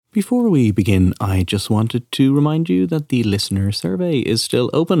Before we begin, I just wanted to remind you that the listener survey is still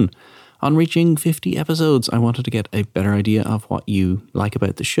open. On reaching 50 episodes, I wanted to get a better idea of what you like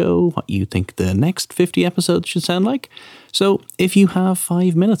about the show, what you think the next 50 episodes should sound like. So if you have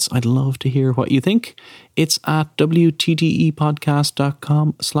 5 minutes, I'd love to hear what you think. It's at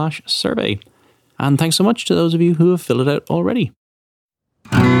wttepodcast.com/survey. And thanks so much to those of you who have filled it out already.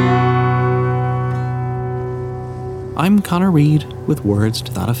 I'm Connor Reid with words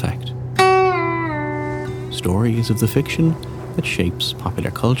to that effect. Stories of the fiction that shapes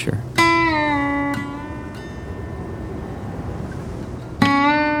popular culture.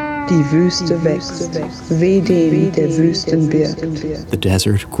 Die Wüste wächst, weh dem, der Wüsten birgt. The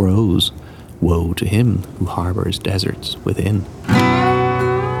desert grows. Woe to him who harbours deserts within.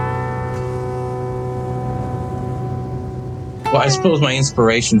 Well, I suppose my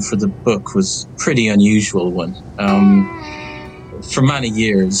inspiration for the book was a pretty unusual one. For many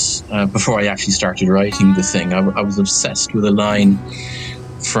years, before I actually started writing the thing, I was obsessed with a line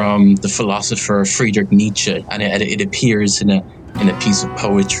from the philosopher Friedrich Nietzsche, and it appears in a piece of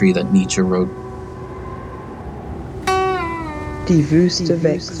poetry that Nietzsche wrote. Die Wüste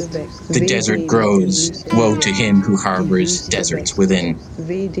wächst. The desert grows. Woe to him who harbours deserts within.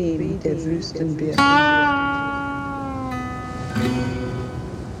 Weh dem, der Wüsten birgt.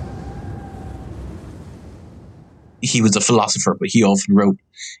 He was a philosopher, but he often wrote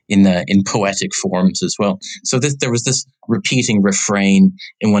in poetic forms as well. So there was this repeating refrain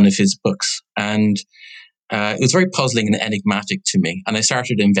in one of his books, and it was very puzzling and enigmatic to me. And I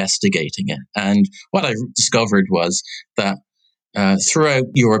started investigating it. And what I discovered was that throughout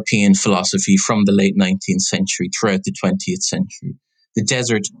European philosophy from the late 19th century, throughout the 20th century, the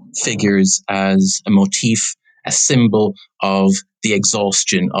desert figures as a motif, a symbol of the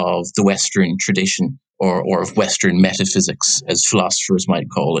exhaustion of the Western tradition, or of Western metaphysics, as philosophers might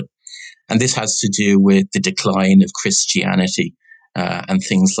call it. And this has to do with the decline of Christianity and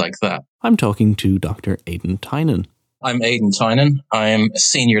things like that. I'm talking to Dr. Aidan Tynan. I'm Aidan Tynan. I am a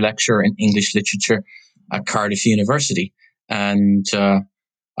senior lecturer in English literature at Cardiff University. And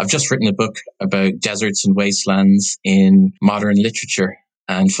I've just written a book about deserts and wastelands in modern literature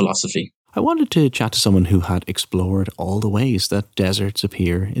and philosophy. I wanted to chat to someone who had explored all the ways that deserts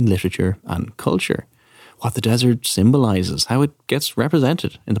appear in literature and culture, what the desert symbolises, how it gets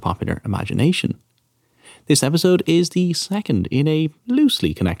represented in the popular imagination. This episode is the second in a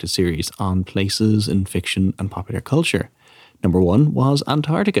loosely connected series on places in fiction and popular culture. Number 1 was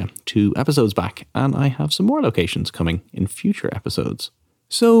Antarctica 2 episodes back, and I have some more locations coming in future episodes.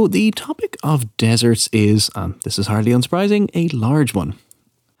 So the topic of deserts is, and this is hardly unsurprising, a large one.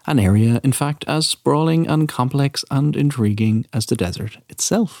 An area, in fact, as sprawling and complex and intriguing as the desert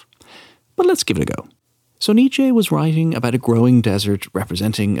itself. But let's give it a go. So Nietzsche was writing about a growing desert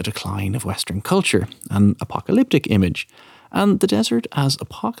representing a decline of Western culture, an apocalyptic image. And the desert as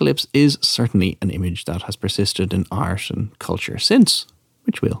apocalypse is certainly an image that has persisted in art and culture since,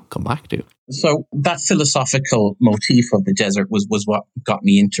 which we'll come back to. So that philosophical motif of the desert was what got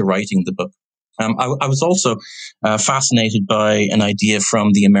me into writing the book. I was also fascinated by an idea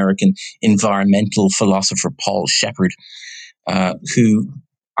from the American environmental philosopher Paul Shepard, who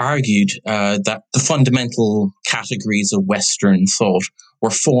argued that the fundamental categories of Western thought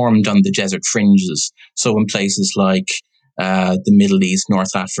were formed on the desert fringes. So in places like the Middle East,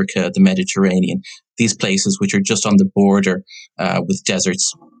 North Africa, the Mediterranean, these places which are just on the border with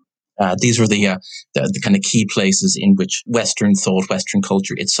deserts. These were the kind of key places in which Western thought, Western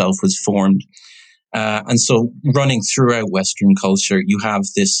culture itself was formed. And so running throughout Western culture, you have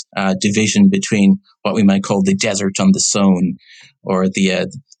this division between what we might call the desert on the Somme, or the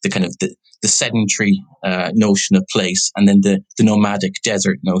kind of the sedentary notion of place, and then the nomadic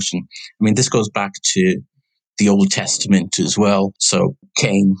desert notion. I mean, this goes back to the Old Testament as well. So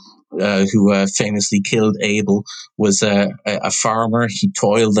Cain, who famously killed Abel, was a farmer. He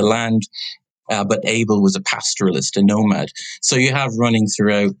toiled the land, but Abel was a pastoralist, a nomad. So you have running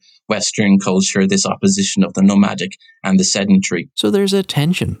throughout Western culture this opposition of the nomadic and the sedentary. So there's a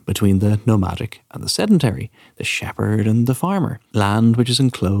tension between the nomadic and the sedentary, the shepherd and the farmer, land which is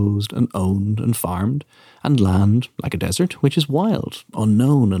enclosed and owned and farmed, and land, like a desert, which is wild,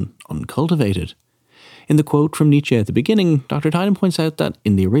 unknown and uncultivated. In the quote from Nietzsche at the beginning, Dr. Tynan points out that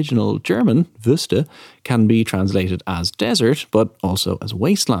in the original German, Wüste can be translated as desert, but also as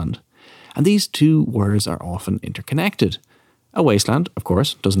wasteland. And these two words are often interconnected. A wasteland, of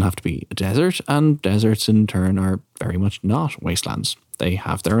course, doesn't have to be a desert, and deserts in turn are very much not wastelands. They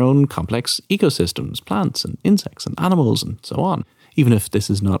have their own complex ecosystems, plants and insects and animals and so on, even if this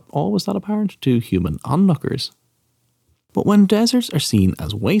is not always that apparent to human onlookers. But when deserts are seen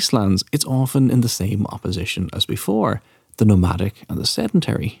as wastelands, it's often in the same opposition as before. The nomadic and the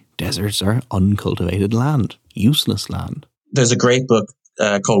sedentary. Deserts are uncultivated land, useless land. There's a great book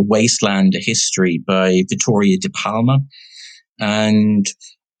called Wasteland: A History by Vittoria de Palma. And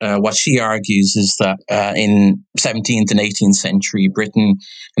what she argues is that in 17th and 18th century Britain,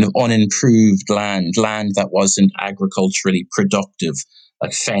 kind of unimproved land that wasn't agriculturally productive,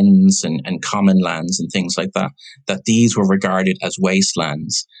 like fens and common lands and things like that, that these were regarded as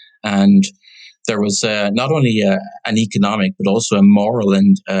wastelands. And there was not only an economic, but also a moral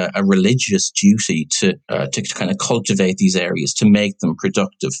and a religious duty to kind of cultivate these areas, to make them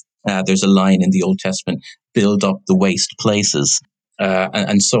productive. There's a line in the Old Testament, build up the waste places.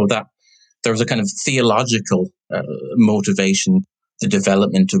 And so that there was a kind of theological motivation, the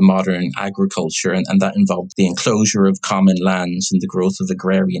development of modern agriculture, and that involved the enclosure of common lands and the growth of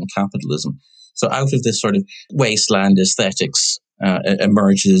agrarian capitalism. So out of this sort of wasteland aesthetics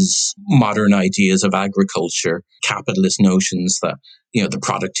emerges modern ideas of agriculture, capitalist notions that, the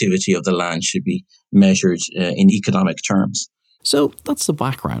productivity of the land should be measured in economic terms. So that's the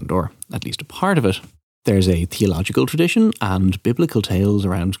background, or at least a part of it. There's a theological tradition and biblical tales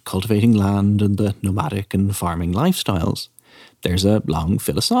around cultivating land and the nomadic and farming lifestyles. There's a long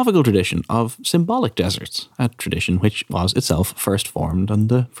philosophical tradition of symbolic deserts, a tradition which was itself first formed on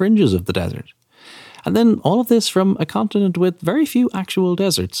the fringes of the desert. And then all of this from a continent with very few actual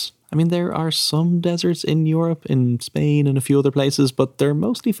deserts. I mean, there are some deserts in Europe, in Spain and a few other places, but they're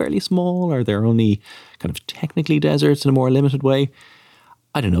mostly fairly small, or they're only kind of technically deserts in a more limited way.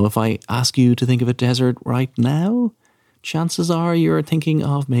 I don't know, if I ask you to think of a desert right now, chances are you're thinking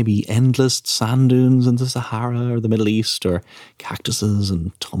of maybe endless sand dunes in the Sahara or the Middle East, or cactuses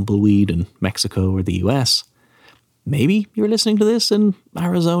and tumbleweed in Mexico or the US. Maybe you're listening to this in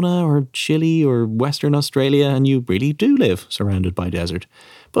Arizona or Chile or Western Australia and you really do live surrounded by desert.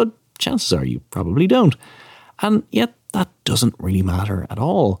 But chances are you probably don't. And yet that doesn't really matter at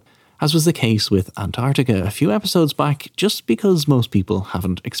all. As was the case with Antarctica a few episodes back, just because most people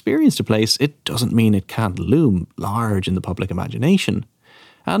haven't experienced a place, it doesn't mean it can't loom large in the public imagination.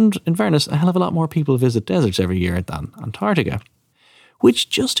 And in fairness, a hell of a lot more people visit deserts every year than Antarctica.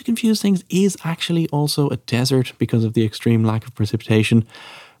 Which, just to confuse things, is actually also a desert because of the extreme lack of precipitation.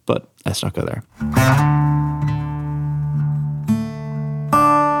 But let's not go there.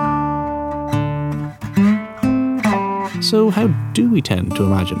 So how do we tend to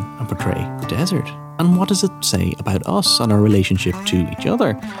imagine and portray the desert? And what does it say about us and our relationship to each other?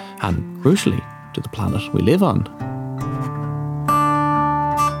 And crucially, to the planet we live on?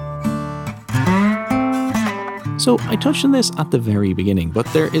 So I touched on this at the very beginning, but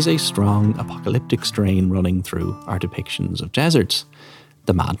there is a strong apocalyptic strain running through our depictions of deserts.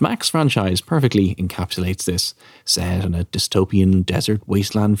 The Mad Max franchise perfectly encapsulates this. Set in a dystopian desert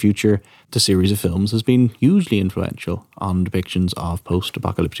wasteland future, the series of films has been hugely influential on depictions of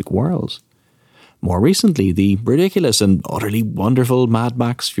post-apocalyptic worlds. More recently, the ridiculous and utterly wonderful Mad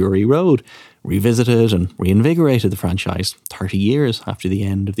Max Fury Road revisited and reinvigorated the franchise 30 years after the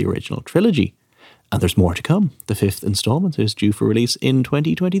end of the original trilogy. And there's more to come. The 5th instalment is due for release in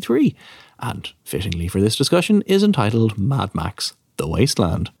 2023, and fittingly for this discussion is entitled Mad Max: The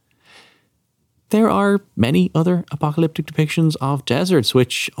Wasteland. There are many other apocalyptic depictions of deserts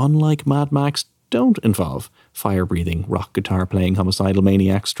which, unlike Mad Max, don't involve fire-breathing, rock guitar-playing homicidal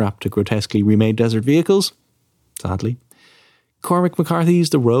maniacs strapped to grotesquely remade desert vehicles, sadly. Cormac McCarthy's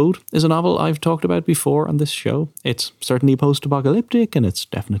The Road is a novel I've talked about before on this show. It's certainly post-apocalyptic and it's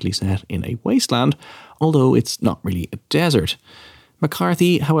definitely set in a wasteland, although it's not really a desert.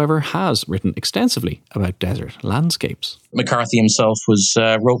 McCarthy, however, has written extensively about desert landscapes. McCarthy himself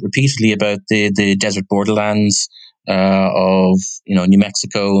wrote repeatedly about the desert borderlands of New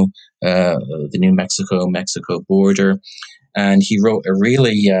Mexico, the New Mexico border, and he wrote a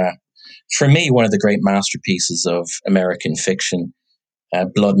really for me, one of the great masterpieces of American fiction,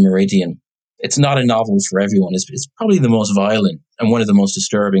 Blood Meridian. It's not a novel for everyone. It's probably the most violent and one of the most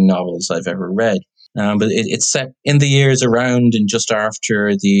disturbing novels I've ever read. But it's set in the years around and just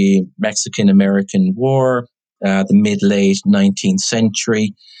after the Mexican-American War, the mid-late 19th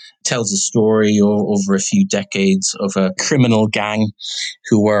century. It tells a story over a few decades of a criminal gang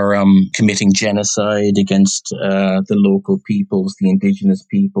who were committing genocide against the local peoples, the indigenous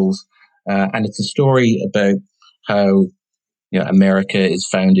peoples. And it's a story about how America is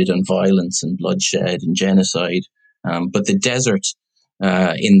founded on violence and bloodshed and genocide. But the desert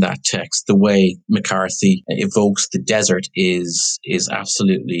in that text, the way McCarthy evokes the desert is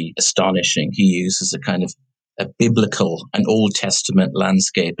absolutely astonishing. He uses a kind of a biblical, an Old Testament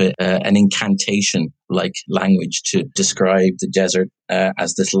landscape, an incantation-like language to describe the desert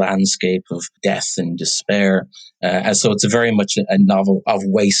as this landscape of death and despair. And so it's very much a novel of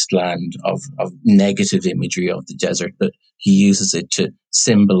wasteland, of negative imagery of the desert, but he uses it to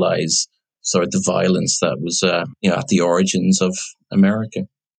symbolize sort of the violence that was at the origins of America.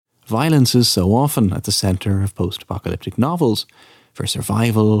 Violence is so often at the centre of post-apocalyptic novels. For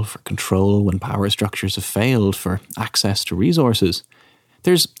survival, for control when power structures have failed, for access to resources.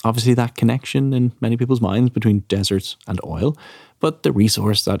 There's obviously that connection in many people's minds between deserts and oil, but the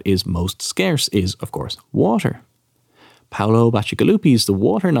resource that is most scarce is, of course, water. Paolo Bacigalupi's The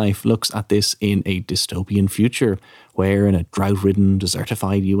Water Knife looks at this in a dystopian future where in a drought-ridden,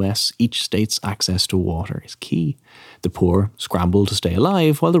 desertified US, each state's access to water is key. The poor scramble to stay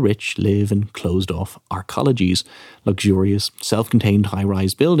alive while the rich live in closed-off arcologies, luxurious, self-contained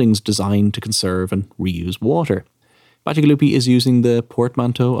high-rise buildings designed to conserve and reuse water. Bacigalupi is using the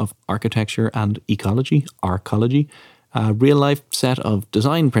portmanteau of architecture and ecology, arcology, a real-life set of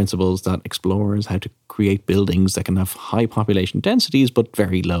design principles that explores how to create buildings that can have high population densities but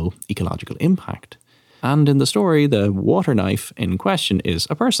very low ecological impact. And in the story, the water knife in question is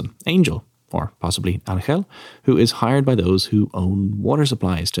a person, Angel, or possibly Angel, who is hired by those who own water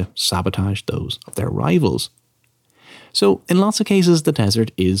supplies to sabotage those of their rivals. So, in lots of cases, the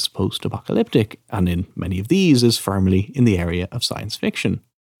desert is post-apocalyptic, and in many of these is firmly in the area of science fiction.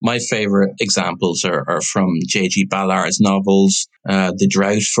 My favorite examples are from J.G. Ballard's novels. The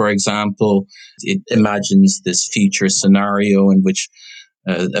Drought, for example, it imagines this future scenario in which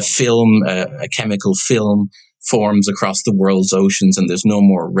a chemical film forms across the world's oceans and there's no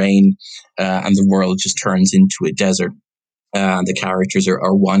more rain, and the world just turns into a desert. And the characters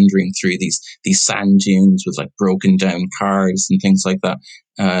are wandering through these sand dunes with like broken down cars and things like that,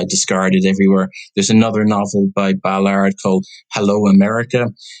 discarded everywhere. There's another novel by Ballard called Hello, America,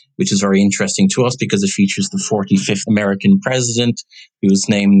 which is very interesting to us because it features the 45th American president, who was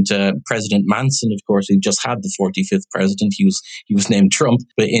named President Manson. Of course, he just had the 45th president. He was named Trump,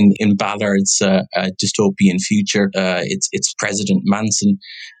 but in Ballard's dystopian future, it's President Manson.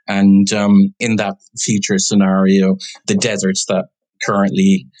 And in that future scenario, the deserts that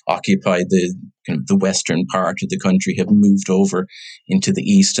currently occupy the western part of the country have moved over into the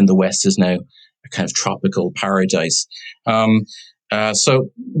east, and the west is now a kind of tropical paradise. So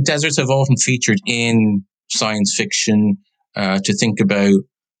deserts have often featured in science fiction to think about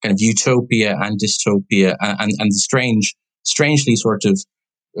kind of utopia and dystopia and the strangely sort of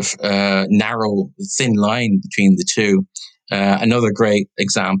narrow, thin line between the two. Another great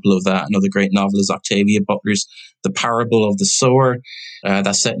example of that, another great novel is Octavia Butler's The Parable of the Sower.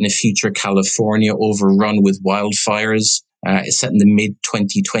 That's set in a future California overrun with wildfires. It's set in the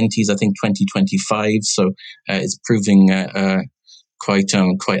mid-2020s, I think 2025. So it's proving quite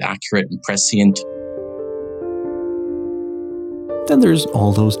accurate and prescient. Then there's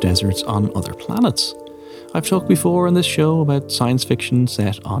all those deserts on other planets. I've talked before on this show about science fiction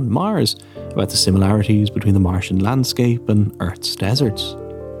set on Mars, about the similarities between the Martian landscape and Earth's deserts.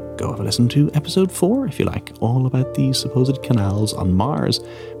 Go have a listen to episode 4 if you like, all about the supposed canals on Mars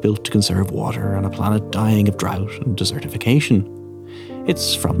built to conserve water on a planet dying of drought and desertification.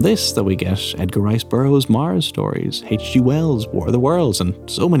 It's from this that we get Edgar Rice Burroughs' Mars stories, H.G. Wells' War of the Worlds, and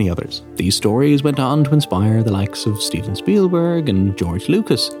so many others. These stories went on to inspire the likes of Steven Spielberg and George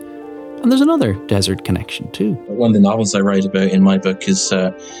Lucas. And there's another desert connection too. One of the novels I write about in my book is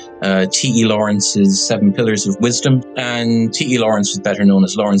T.E. Lawrence's Seven Pillars of Wisdom. And T.E. Lawrence was better known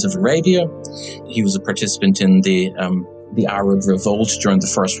as Lawrence of Arabia. He was a participant in the Arab Revolt during the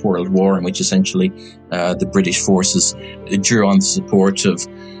First World War, in which essentially the British forces drew on the support of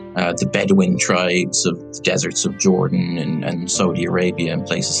the Bedouin tribes of the deserts of Jordan and Saudi Arabia and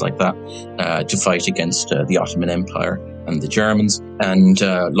places like that to fight against the Ottoman Empire and the Germans. And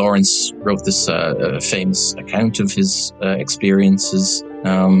Lawrence wrote this famous account of his experiences.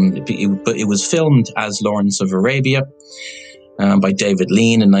 But it was filmed as Lawrence of Arabia by David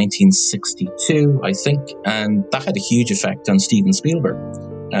Lean in 1962, I think. And that had a huge effect on Steven Spielberg.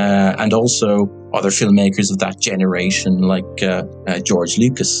 And also other filmmakers of that generation, like George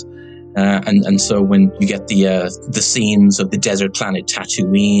Lucas. And so when you get the scenes of the desert planet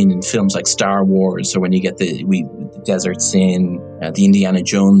Tatooine in films like Star Wars, or when you get the deserts in the Indiana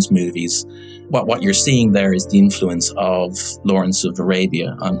Jones movies, what you're seeing there is the influence of Lawrence of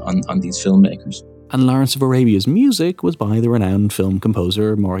Arabia on these filmmakers. And Lawrence of Arabia's music was by the renowned film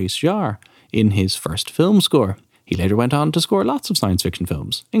composer Maurice Jarre in his first film score. He later went on to score lots of science fiction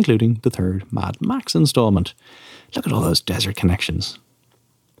films, including the third Mad Max installment. Look at all those desert connections.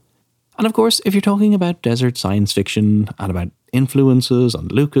 And of course, if you're talking about desert science fiction and about influences on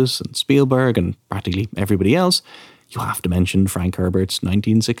Lucas and Spielberg and practically everybody else, you have to mention Frank Herbert's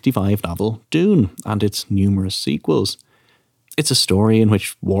 1965 novel Dune and its numerous sequels. It's a story in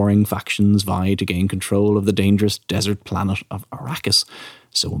which warring factions vie to gain control of the dangerous desert planet of Arrakis,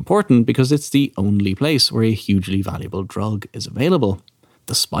 so important because it's the only place where a hugely valuable drug is available,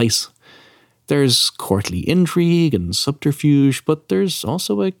 the spice. There's courtly intrigue and subterfuge, but there's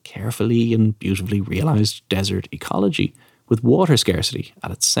also a carefully and beautifully realised desert ecology, with water scarcity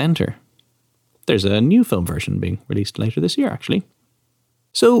at its centre. There's a new film version being released later this year, actually.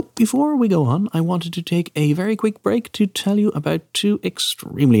 So, before we go on, I wanted to take a very quick break to tell you about two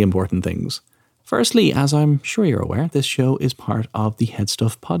extremely important things. Firstly, as I'm sure you're aware, this show is part of the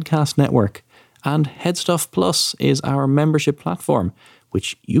Headstuff Podcast Network, and Headstuff Plus is our membership platform,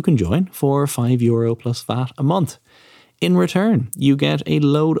 which you can join for €5 plus VAT a month. In return, you get a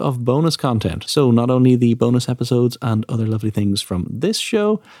load of bonus content, so not only the bonus episodes and other lovely things from this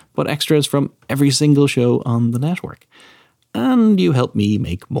show, but extras from every single show on the network. And you help me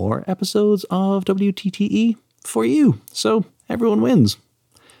make more episodes of WTTE for you, so everyone wins.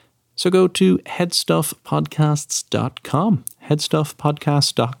 So go to headstuffpodcasts.com,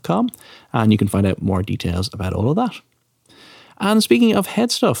 headstuffpodcasts.com, and you can find out more details about all of that. And speaking of head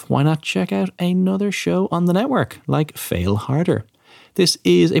stuff, why not check out another show on the network, like Fail Harder? This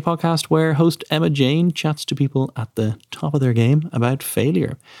is a podcast where host Emma Jane chats to people at the top of their game about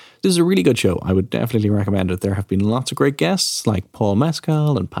failure. This is a really good show. I would definitely recommend it. There have been lots of great guests like Paul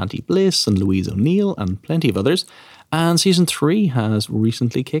Mescal and Panty Bliss and Louise O'Neill and plenty of others. And season 3 has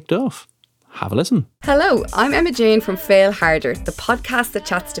recently kicked off. Have a listen. Hello, I'm Emma Jane from Fail Harder, the podcast that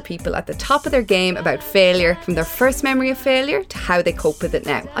chats to people at the top of their game about failure, from their first memory of failure to how they cope with it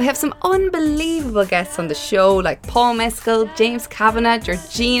now. I have some unbelievable guests on the show like Paul Mescal, James Kavanagh,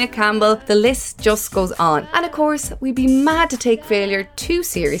 Georgina Campbell, the list just goes on. And of course, we'd be mad to take failure too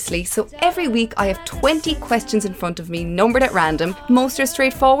seriously, so every week I have 20 questions in front of me, numbered at random. Most are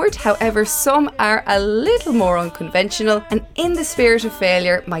straightforward, however some are a little more unconventional, and in the spirit of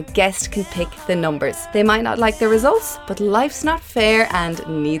failure, my guest can pick the numbers. They might not like the results, but life's not fair and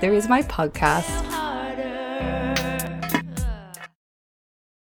neither is my podcast.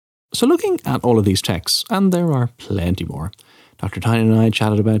 So looking at all of these texts, and there are plenty more, Dr. Tynan and I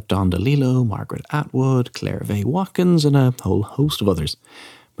chatted about Don DeLillo, Margaret Atwood, Claire Vay Watkins, and a whole host of others.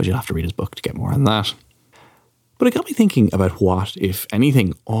 But you'll have to read his book to get more on that. But it got me thinking about what, if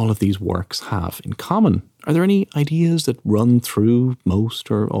anything, all of these works have in common. Are there any ideas that run through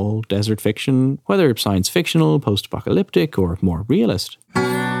most or all desert fiction, whether science fictional, post-apocalyptic, or more realist?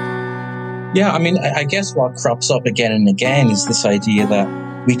 Yeah, I mean, I guess what crops up again and again is this idea that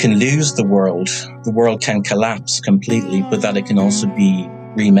we can lose the world can collapse completely, but that it can also be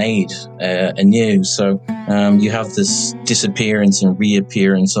remade anew. So you have this disappearance and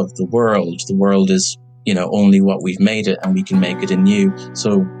reappearance of the world. The world is, only what we've made it, and we can make it anew.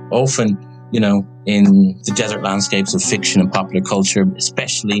 So often, in the desert landscapes of fiction and popular culture,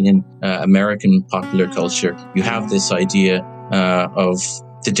 especially in American popular culture, you have this idea of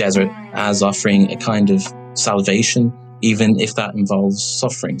the desert as offering a kind of salvation, even if that involves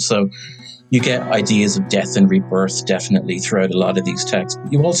suffering. So you get ideas of death and rebirth definitely throughout a lot of these texts.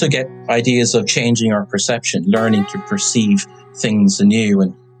 But you also get ideas of changing our perception, learning to perceive things anew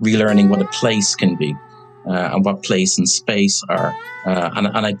and relearning what a place can be. And what place and space are. And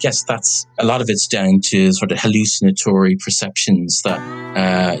I guess that's a lot of it's down to sort of hallucinatory perceptions that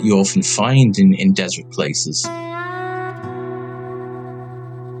you often find in desert places.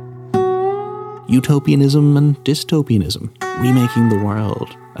 Utopianism and dystopianism, remaking the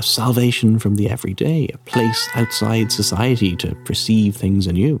world, a salvation from the everyday, a place outside society to perceive things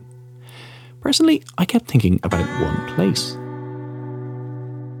anew. Personally, I kept thinking about one place.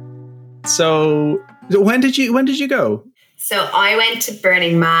 So when did you go? So I went to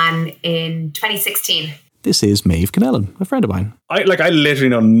Burning Man in 2016. This is Maeve Connellan, a friend of mine. I literally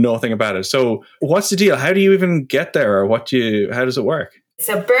know nothing about it. So what's the deal? How do you even get there, or how does it work?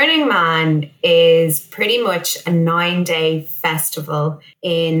 So Burning Man is pretty much a 9-day festival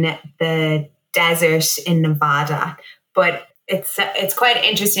in the desert in Nevada, but it's quite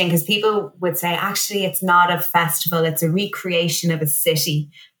interesting because people would say actually it's not a festival, it's a recreation of a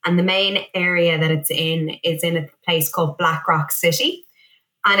city. And the main area that it's in is in a place called Black Rock City.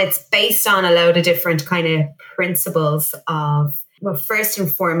 And it's based on a load of different kind of principles of, well, first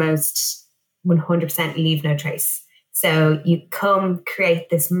and foremost, 100% leave no trace. So you come create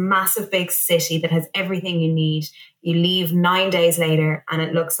this massive big city that has everything you need. You leave 9 days later and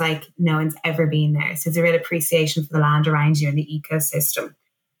it looks like no one's ever been there. So it's a real appreciation for the land around you and the ecosystem.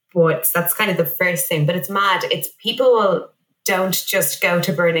 But that's kind of the first thing. But it's mad. It's people don't just go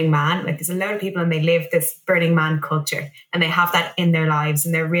to Burning Man. Like there's a lot of people and they live this Burning Man culture and they have that in their lives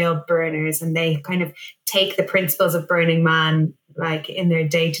and they're real burners and they kind of take the principles of Burning Man like in their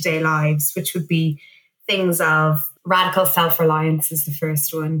day-to-day lives, which would be things of radical self-reliance is the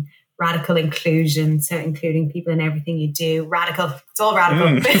first one, radical inclusion, so including people in everything you do, radical, it's all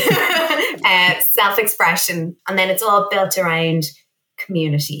radical, self-expression, and then it's all built around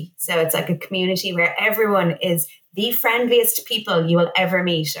community. So it's like a community where everyone is the friendliest people you will ever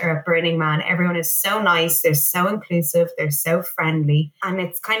meet are at Burning Man. Everyone is so nice, they're so inclusive, they're so friendly. And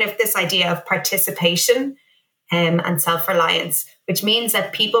it's kind of this idea of participation and self-reliance, which means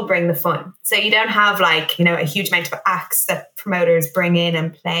that people bring the fun. So you don't have like, you know, a huge amount of acts that promoters bring in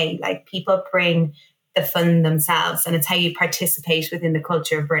and play. Like people bring the fun themselves, and it's how you participate within the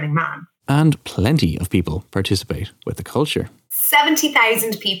culture of Burning Man. And plenty of people participate with the culture.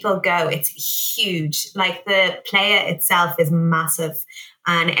 70,000 people go. It's huge. Like the playa itself is massive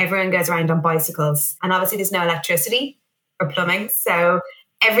and everyone goes around on bicycles. And obviously there's no electricity or plumbing. So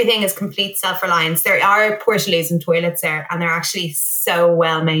everything is complete self-reliance. There are portaloos and toilets there and they're actually so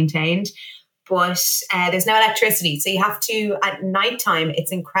well maintained. But there's no electricity. So you have to, at nighttime,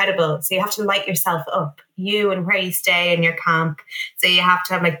 it's incredible. So you have to light yourself up, you and where you stay in your camp. So you have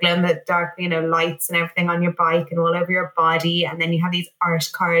to have like glow in the dark, you know, lights and everything on your bike and all over your body. And then you have these art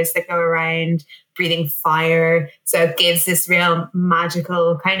cars that go around breathing fire. So it gives this real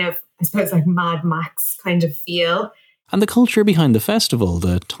magical kind of, I suppose, like Mad Max kind of feel. And the culture behind the festival,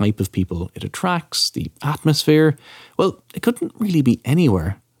 the type of people it attracts, the atmosphere, well, it couldn't really be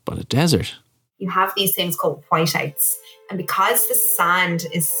anywhere but a desert. You have these things called whiteouts. And because the sand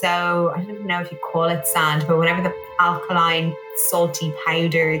is so, I don't even know if you call it sand, but whatever the alkaline, salty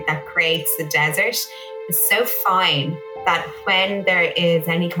powder that creates the desert is so fine that when there is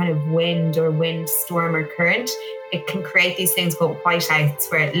any kind of wind or wind storm or current, it can create these things called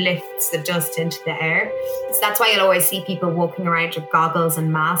whiteouts where it lifts the dust into the air. So that's why you'll always see people walking around with goggles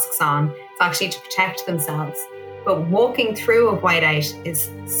and masks on. It's actually to protect themselves. But walking through a whiteout is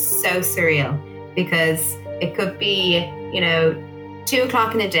so surreal because it could be, you know, 2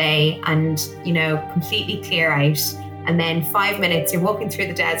 o'clock in the day and, you know, completely clear out. And then 5 minutes, you're walking through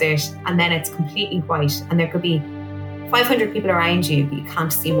the desert and then it's completely white. And there could be 500 people around you, but you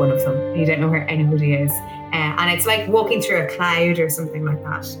can't see one of them. You don't know where anybody is. And it's like walking through a cloud or something like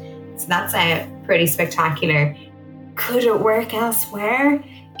that. So that's pretty spectacular. Could it work elsewhere?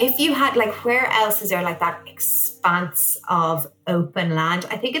 If you had, like, where else is there like that expanse of open land?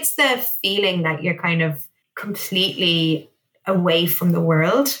 I think it's the feeling that you're kind of completely away from the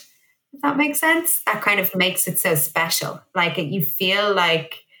world, if that makes sense. That kind of makes it so special. Like you feel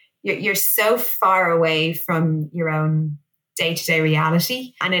like you're so far away from your own day-to-day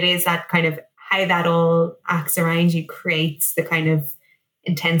reality. And it is that kind of how that all acts around you creates the kind of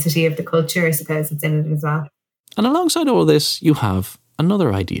intensity of the culture, I suppose, that's in it as well. And alongside all this, you have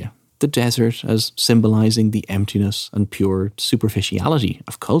another idea, the desert as symbolising the emptiness and pure superficiality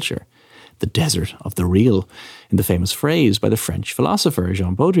of culture, the desert of the real, in the famous phrase by the French philosopher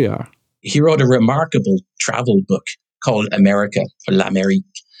Jean Baudrillard. He wrote a remarkable travel book called America, or L'Amérique.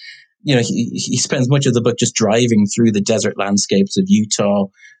 You know, he spends much of the book just driving through the desert landscapes of Utah,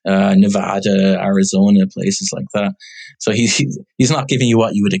 Nevada, Arizona, places like that. So he's not giving you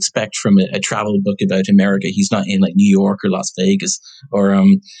what you would expect from a travel book about America. He's not in like New York or Las Vegas or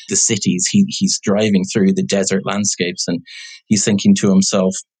the cities. He's driving through the desert landscapes and he's thinking to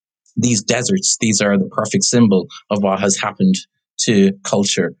himself, these deserts, these are the perfect symbol of what has happened to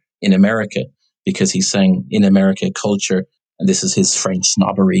culture in America, because he's saying in America, culture, and this is his French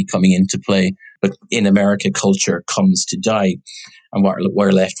snobbery coming into play, but in America, culture comes to die. And what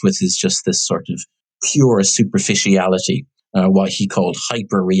we're left with is just this sort of pure superficiality, what he called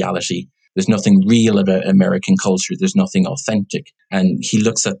hyper-reality. There's nothing real about American culture. There's nothing authentic. And he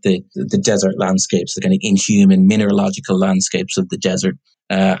looks at the desert landscapes, the kind of inhuman mineralogical landscapes of the desert,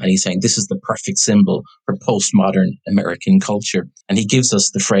 and he's saying this is the perfect symbol for postmodern American culture. And he gives us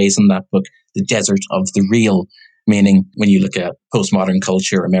the phrase in that book, the desert of the real, meaning when you look at postmodern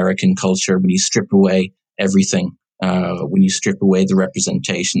culture, American culture, when you strip away everything, when you strip away the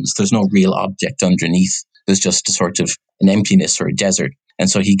representations, there's no real object underneath. There's just a sort of an emptiness or a desert. And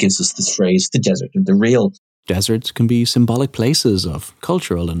so he gives us this phrase, the desert of the real. Deserts can be symbolic places of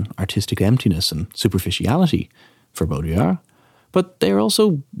cultural and artistic emptiness and superficiality for Baudrillard, but they are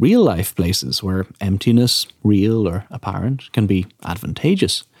also real-life places where emptiness, real or apparent, can be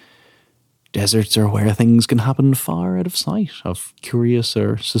advantageous. Deserts are where things can happen far out of sight of curious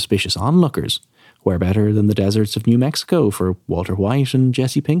or suspicious onlookers, Where better than the deserts of New Mexico for Walter White and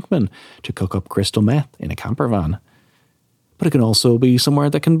Jesse Pinkman to cook up crystal meth in a camper van? But it can also be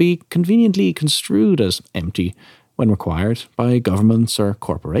somewhere that can be conveniently construed as empty when required by governments or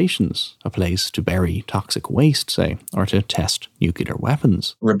corporations, a place to bury toxic waste, say, or to test nuclear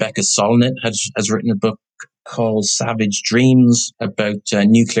weapons. Rebecca Solnit has written a book called Savage Dreams about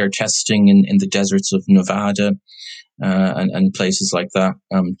nuclear testing in the deserts of Nevada and places like that.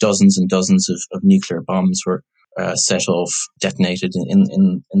 Dozens and dozens of nuclear bombs were set off, detonated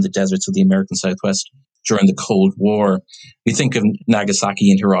in the deserts of the American Southwest during the Cold War. We think of Nagasaki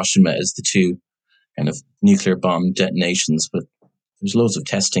and Hiroshima as the two kind of nuclear bomb detonations, but there's loads of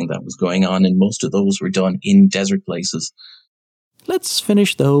testing that was going on, and most of those were done in desert places. Let's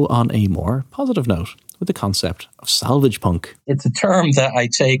finish, though, on a more positive note with the concept of salvage punk. It's a term that I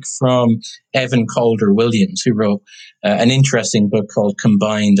take from Evan Calder Williams, who wrote an interesting book called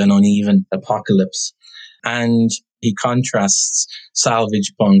Combined and Uneven Apocalypse. And he contrasts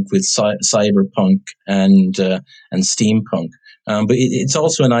salvage punk with cyberpunk and steampunk. But it's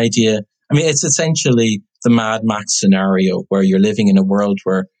also an idea, I mean, it's essentially the Mad Max scenario where you're living in a world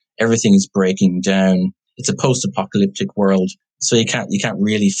where everything is breaking down. It's a post-apocalyptic world, so you can't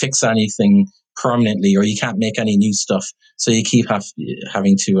really fix anything permanently, or you can't make any new stuff. So you keep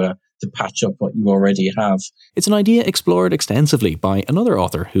having to patch up what you already have. It's an idea explored extensively by another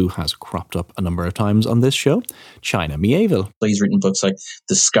author who has cropped up a number of times on this show, China Miéville. He's written books like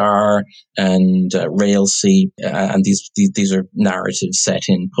The Scar and Railsea, and these are narratives set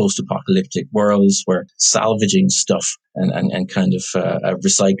in post-apocalyptic worlds where salvaging stuff and kind of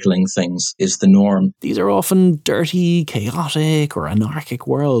recycling things is the norm. These are often dirty, chaotic, or anarchic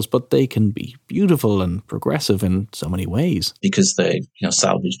worlds, but they can be beautiful and progressive in so many ways. Because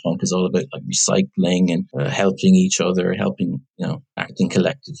salvage punk is all about like recycling and helping each other, acting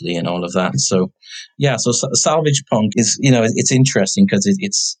collectively and all of that. So, so salvage punk is, it's interesting because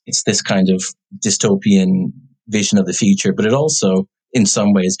it's this kind of dystopian vision of the future, but it also, in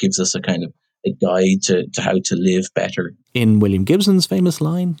some ways, gives us a kind of a guide to how to live better. In William Gibson's famous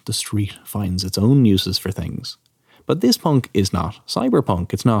line, the street finds its own uses for things. But this punk is not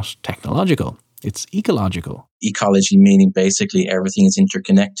cyberpunk, it's not technological, it's ecological. Ecology meaning basically everything is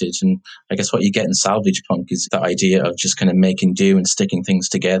interconnected, and I guess what you get in salvage punk is the idea of just kind of making do and sticking things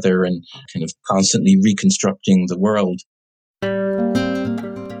together and kind of constantly reconstructing the world.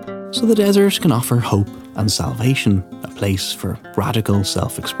 So the desert can offer hope and salvation, a place for radical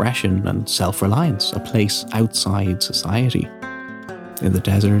self-expression and self-reliance, a place outside society. In the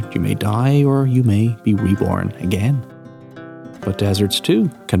desert, you may die or you may be reborn again. But deserts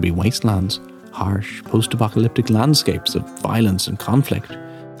too can be wastelands, harsh post-apocalyptic landscapes of violence and conflict,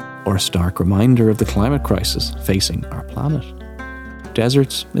 or a stark reminder of the climate crisis facing our planet.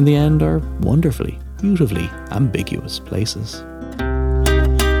 Deserts, in the end, are wonderfully, beautifully ambiguous places.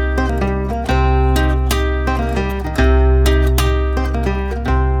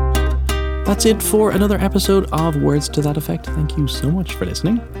 That's it for another episode of Words to That Effect. Thank you so much for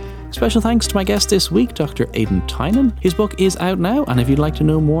listening. Special thanks to my guest this week, Dr. Aidan Tynan. His book is out now, and if you'd like to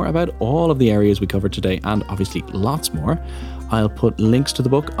know more about all of the areas we covered today, and obviously lots more, I'll put links to the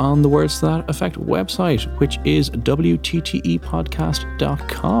book on the Words to That Effect website, which is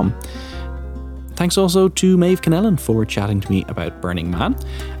wttepodcast.com. Thanks also to Maeve Connellan for chatting to me about Burning Man.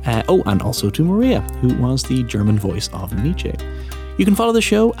 And also to Maria, who was the German voice of Nietzsche. You can follow the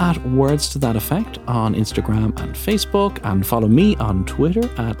show at Words to That Effect on Instagram and Facebook, and follow me on Twitter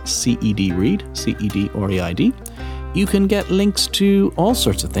at CEDReid, CEDReid. You can get links to all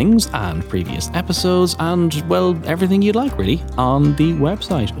sorts of things and previous episodes and, well, everything you'd like, really, on the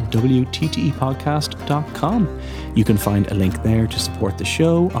website, wttepodcast.com. You can find a link there to support the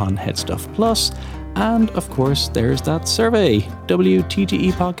show on Headstuff Plus. And, of course, there's that survey,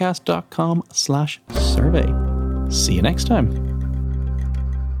 wttepodcast.com/survey. See you next time.